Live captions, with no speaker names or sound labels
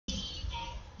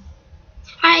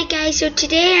Hi guys, so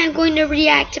today I'm going to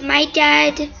react to My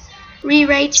Dad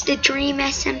Rewrites the Dream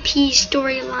SMP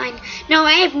storyline. Now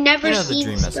I have never seen the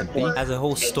Dream SMP has a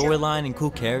whole storyline and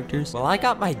cool characters. Well, I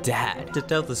got my dad to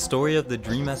tell the story of the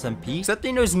Dream SMP, except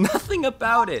he knows nothing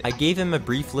about it. I gave him a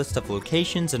brief list of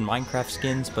locations and Minecraft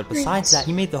skins, but besides that,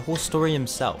 he made the whole story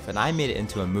himself, and I made it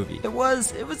into a movie. It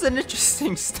was an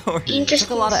interesting story. It took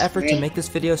a lot of effort to make this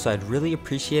video, so I'd really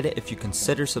appreciate it if you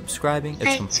consider subscribing.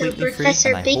 It's completely free,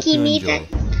 and I hope you enjoy.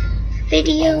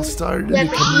 Video all started in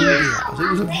the community house. It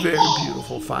was a very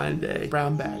beautiful, fine day.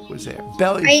 Brownback was there,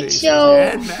 Bellyface was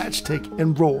there, and Matchstick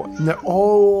and Roy, and they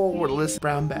all were listening.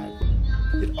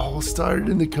 Brownback. It all started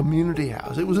in the community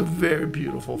house. It was a very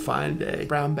beautiful, fine day.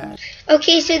 Brownback.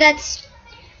 Okay, so that's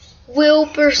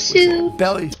Wilbur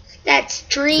Belly. That's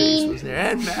Dream. Was there,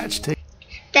 and Matchstick.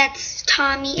 That's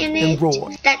Tommy in it. And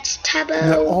Roy. That's Tubbo.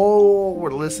 And they all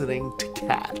were listening to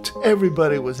Cat.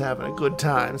 Everybody was having a good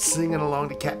time singing along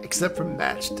to Cat, except for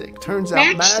Matchstick. Turns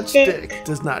out Matchstick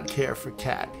does not care for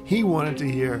Cat. He wanted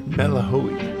to hear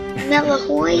Mellahoy.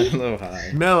 Mellahoy?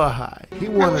 Mellahigh. He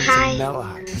wanted to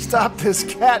Mellahigh. Stop this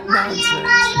cat nonsense. He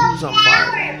was on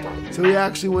fire. So he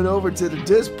actually went over to the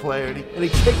disc player and he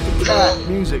kicked the cat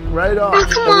music right off. Oh,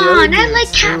 come on. I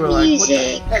like cat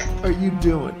music. What the heck are you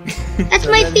doing? That's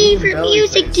my favorite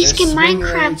music disc in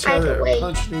Minecraft, by the way.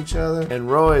 Punching each other.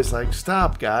 And Roy's like,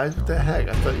 stop, guys. What the heck?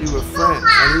 I thought you were friends.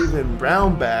 And even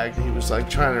Brownback, he was like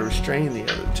trying to restrain the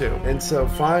other two. And so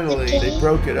finally, they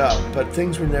broke it up. But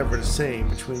things were never the same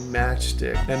between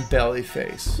Matchstick and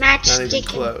Bellyface. Not even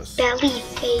close.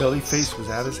 Bellyface. Bellyface was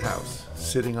at his house,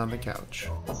 sitting on the couch.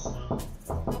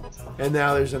 And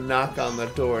now there's a knock on the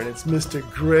door, and it's Mr.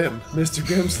 Grimm. Mr.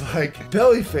 Grimm's like,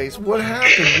 Bellyface, what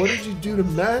happened? What did you do to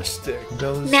Matchstick?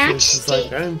 Bellyface is like,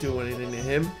 I didn't do anything to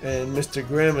him. And Mr.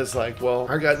 Grimm is like, well,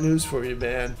 I got news for you,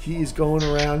 man. He's going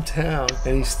around town,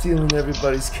 and he's stealing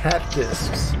everybody's cat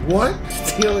discs. What?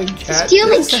 Stealing cat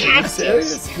discs? Cat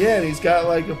discs? Yeah, and he's got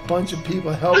like a bunch of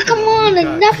people helping him. Come on,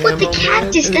 enough with the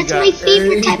cat discs. That's my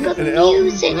favorite type of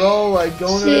music. They're all like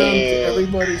going around to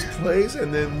everybody's place,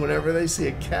 and then whenever they see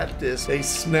a cat disc, they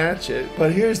snatch it.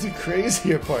 But here's the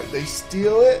crazier part. They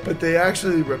steal it, but they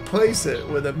actually replace it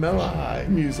with a Mellahigh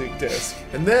music disc.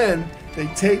 And then they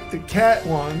take the cat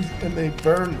ones and they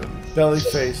burn them.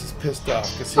 Bellyface is pissed off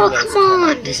because he likes come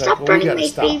on! He's Stop like, burning my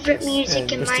favorite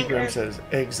music in Mr. Minecraft. Grimm says,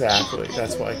 exactly.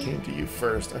 That's why I came to you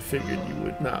first. I figured you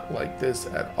would not like this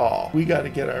at all. We got to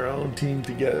get our own team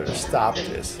together to stop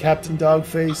this. Captain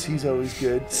Dogface, he's always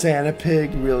good. Santa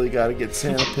Pig, really got to get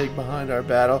Santa Pig behind our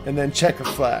battle. And then Checker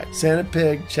Flag. Santa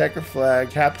Pig, Checker Flag,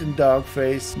 Captain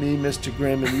Dogface, me, Mr.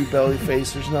 Grimm, and you,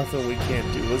 Bellyface. There's nothing we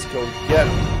can't do. Let's go get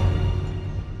him.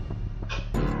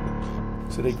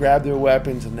 So they grab their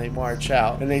weapons and they march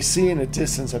out. And they see in the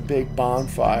distance a big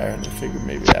bonfire, and they figure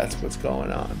maybe that's what's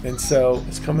going on. And so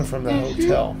it's coming from the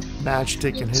hotel.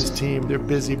 Matchstick and his team, they're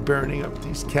busy burning up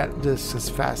these cat discs as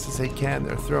fast as they can.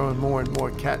 They're throwing more and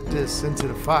more cat discs into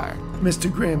the fire.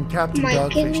 Mr. Grimm, Captain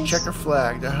Dogface, Checker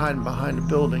Flag, they're hiding behind the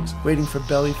buildings, waiting for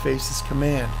Bellyface's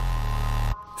command.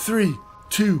 3,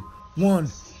 2,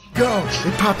 1. Go!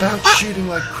 They pop out shooting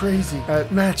like crazy at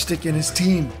Matchstick and his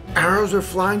team. Arrows are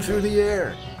flying through the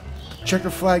air. Checker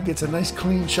Flag gets a nice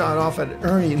clean shot off at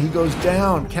Ernie, and he goes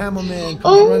down. Camelman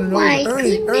comes running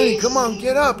over. Ernie, come on,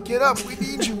 get up, we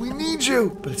need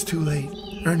you. But it's too late.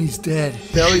 Ernie's dead.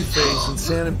 Bellyface and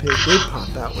Santa Pig, they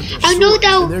pop out with their swords,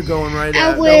 and they're going right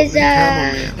at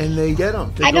Camelman. And they get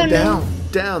him. They go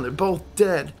down. They're both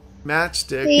dead.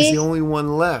 Matchstick is the only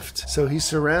one left, so he's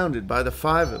surrounded by the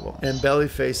 5 of them. And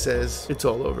Bellyface says, it's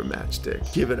all over,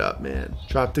 Matchstick. Give it up, man.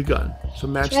 Drop the gun. So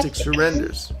Matchstick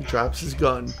surrenders. He drops his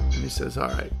gun, and he says, all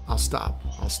right, I'll stop.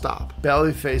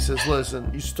 Bellyface says, listen,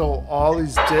 you stole all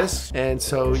these discs, and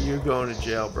so you're going to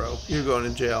jail, bro. You're going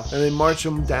to jail. And they march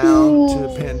him down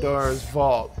to Pandora's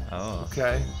vault. Oh.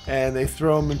 Okay? And they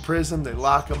throw him in prison. They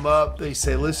lock him up. They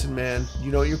say, listen, man,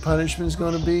 you know what your punishment is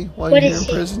going to be while you're here in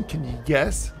prison? Can you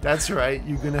guess? That's right.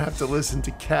 You're going to have to listen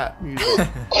to cat music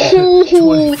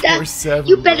 24/7.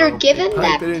 You better give him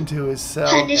that pipe it into his cell,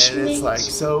 punishment. And it's like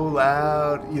so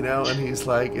loud, you know, and he's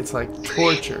like, it's like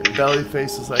torture.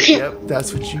 Bellyface is like, yep,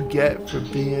 that's what you get for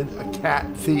being a cat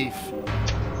thief.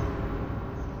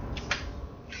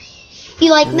 You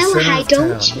like In the Miller center High, of town,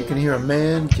 don't you you? can hear a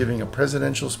man giving a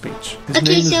presidential speech. His Okay,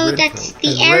 name is so Redcoat, that's the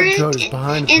and Eric, Redcoat is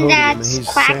behind the and podium, that's he's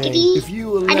Quackity. saying, if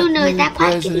you elect I don't know, is me that Quackity?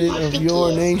 president I of think your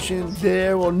he is. nation,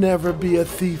 there will never be a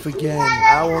thief again.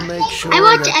 I will make sure I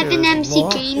watch that there Evan is MC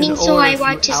law Gaming, and so I order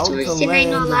watch his throughout stories, the and I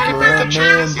know a land lot of about the Dream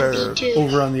Lemanburg. SMP too.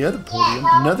 Over on the other podium,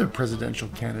 another presidential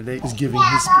candidate is giving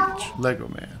his speech. Lego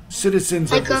Man.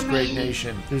 Citizens of Lego this great Man.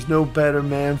 nation, there's no better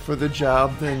man for the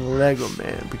job than Lego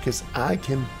Man, because I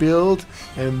can build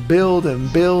and build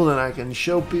and build, and I can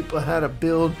show people how to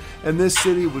build, and this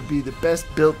city would be the best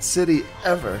built city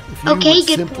ever if you Okay, would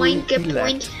good simply point, good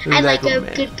elect point. I like Lego a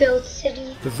Man. good build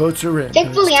city. The votes are in.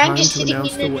 Thankfully, and I'm it's just time to sitting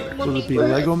announce in the a winner. normal Will it be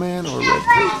neighborhood. Lego Man or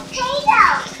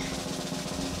Redcoat?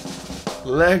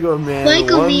 Lego Man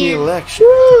Lego won the Man. election.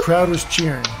 Woo! The crowd was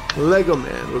cheering. Lego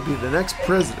Man would be the next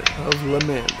president of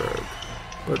Lemanburg.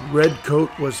 But Redcoat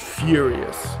was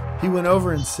furious. He went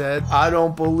over and said, I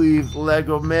don't believe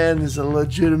Lego Man is a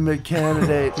legitimate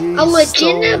candidate. He A stole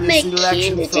legitimate this election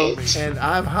from me. candidate? And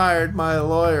I've hired my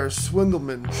lawyer,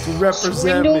 Swindleman, to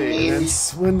represent me. Swindleman? And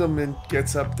Swindleman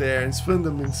gets up there, and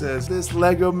Swindleman says, this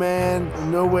Lego Man,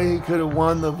 no way he could have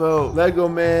won the vote. Lego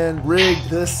Man rigged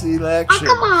this Oh, election.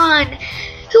 come on.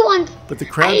 Who wants... But the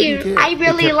crowd didn't care. I They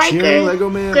really kept like cheering a Lego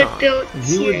Man good on, built and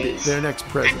he would be series. their next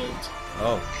president.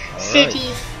 Oh, alright.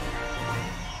 City.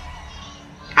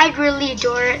 I'd really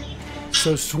adore it.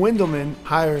 So Swindleman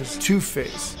hires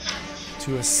Two-Face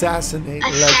to assassinate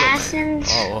Lego Man. Assassins.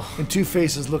 Oh, And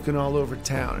Two-Face is looking all over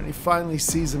town, and he finally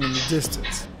sees him in the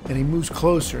distance. And he moves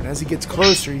closer, and as he gets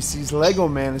closer, he sees Lego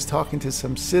Man is talking to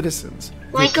some citizens.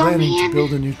 They're Lego planning Man? to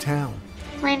build a new town.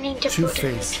 Planning to put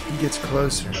Two-Face, he gets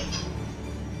closer.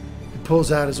 He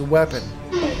pulls out his weapon.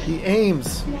 He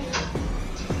aims.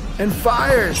 And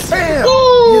fires! Bam!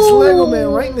 He hits Lego Man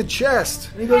right in the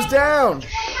chest. And he goes down.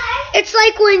 It's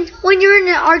like when you're in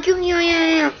an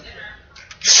argument,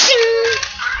 Shing!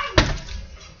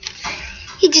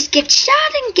 He just gets shot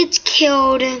and gets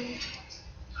killed.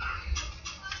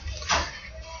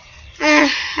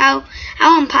 I'll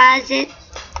unpause it.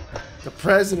 The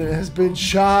president has been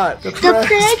shot. The president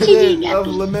president of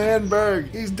got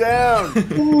Lemanburg. He's down.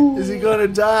 Is he gonna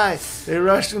die? They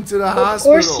rushed him to the Of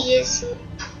hospital. course he is.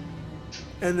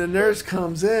 And the nurse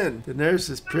comes in. The nurse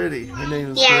is pretty. Her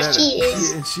name is Yeah, Greta. she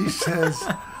is. And she says,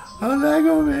 oh,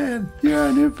 Lego Man, you're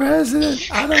our new president.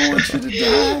 I don't want you to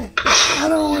die. I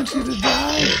don't want you to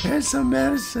die. Here's some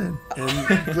medicine. And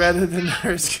Greta, the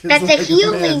nurse, gives That's a Lego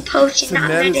healing Man potion, some not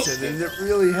medicine. And it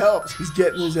really helps. He's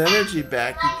getting his energy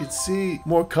back. You could see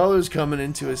more colors coming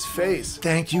into his face.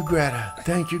 Thank you, Greta.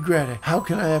 Thank you, Greta. How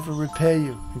can I ever repay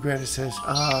you? And Greta says,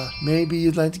 maybe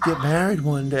you'd like to get married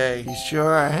one day. You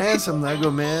sure are handsome, Lego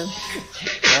Man.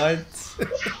 what?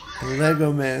 The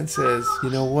Lego Man says, you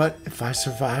know what? If I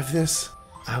survive this,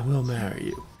 I will marry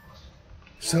you.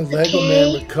 So Lego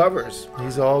Man recovers.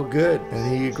 He's all good.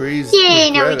 And he agrees Yay,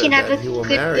 with now we Greta can have that a he will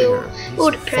good marry old- her.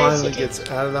 old He finally president. gets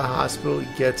out of the hospital.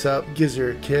 He gets up, gives her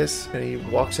a kiss, and he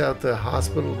walks out the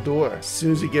hospital door. As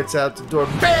soon as he gets out the door,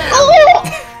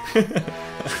 BAM!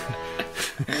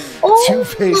 Oh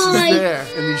Two-Face is my- there,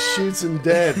 and he shoots him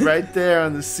dead right there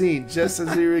on the scene, just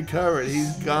as he recovered.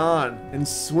 He's gone. And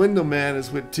Swindleman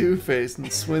is with Two-Face, and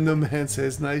Swindleman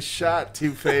says, nice shot,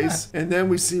 Two-Face. And then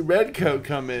we see Redcoat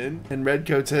come in, and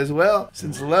Redcoat says, well,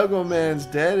 since Lego Man's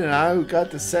dead and I got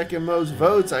the second most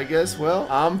votes, I guess, well,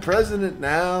 I'm president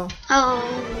now. Oh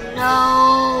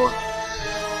no.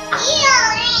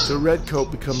 So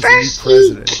Redcoat becomes First the new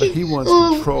president, but he wants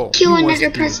you control. kill He wants to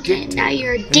another be a president, now dictator.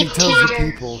 you're a And he tells the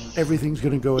dictator. people everything's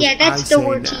going to go as Yeah, that's I the say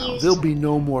word to now. use. There'll be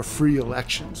no more free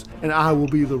elections, and I will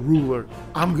be the ruler.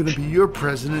 I'm going to be your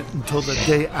president until the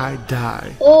day I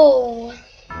die. Oh.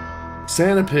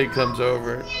 Santa Pig comes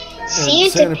over.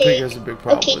 And Santa Pig Pig. has a big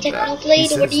problem Okay, with that. Technoblade, He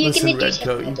says, what are you listen, gonna do,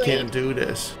 Redcoat, you Technoblade?" can't do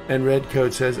this. And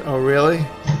Redcoat says, oh, really?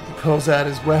 He pulls out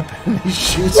his weapon. He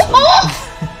shoots him.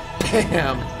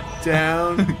 Bam!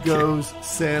 Down goes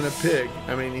Santa Pig.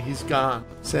 I mean, he's gone.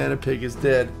 Santa Pig is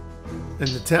dead.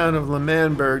 In the town of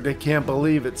Lemanburg, they can't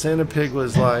believe it. Santa Pig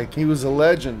was like, he was a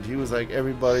legend. He was like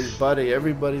everybody's buddy.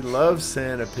 Everybody loves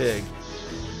Santa Pig.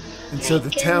 And so the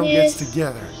town gets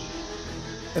together.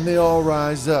 And they all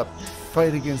rise up to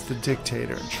fight against the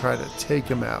dictator and try to take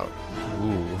him out.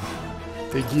 Ooh.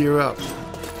 They gear up.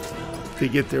 They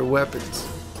get their weapons.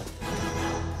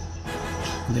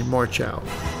 And they march out.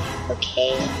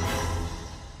 Okay.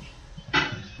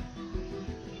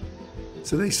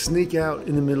 So they sneak out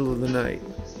in the middle of the night.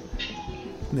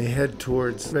 And they head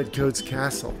towards Redcoat's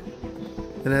castle.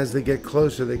 And as they get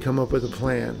closer, they come up with a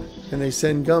plan. And they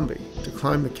send Gumby to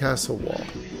climb the castle wall.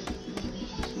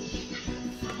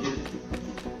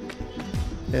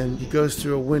 and he goes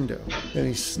through a window. And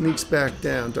he sneaks back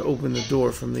down to open the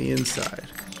door from the inside.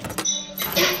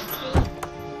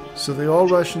 So they all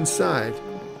rush inside,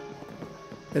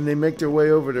 and they make their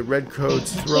way over to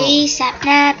Redcoat's throne. He's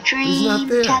Sapnap, Dream, He's not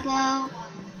there. Tubbo.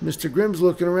 Mr. Grimm's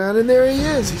looking around, and there he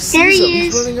is. He sees him.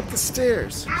 He's running up the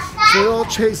stairs. So they all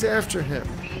chase after him.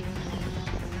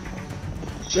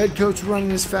 Redcoat's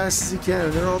running as fast as he can,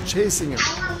 and they're all chasing him.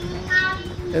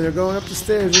 And they're going up the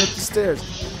stairs and up the stairs.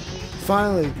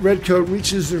 Finally, Redcoat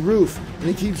reaches the roof, and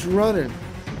he keeps running.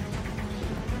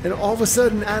 And all of a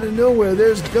sudden, out of nowhere,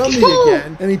 there's Gummy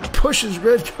again, and he pushes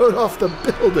Redcoat off the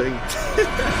building.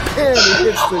 Bam! He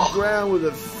hits the ground with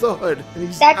a thud, and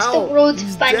he's That's out. the world's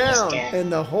He's funniest down. death.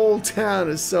 And the whole town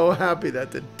is so happy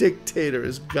that the dictator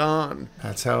is gone.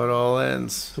 That's how it all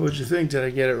ends. So what'd you think? Did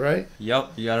I get it right?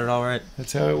 Yup, you got it all right.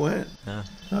 That's how it went. Yeah.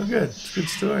 Oh, good. It's a good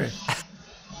story.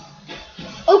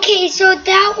 Okay, so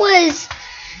that was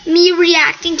me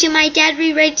reacting to my dad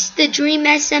rewrites the Dream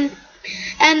SMP,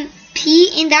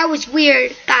 and that was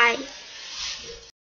weird. Bye.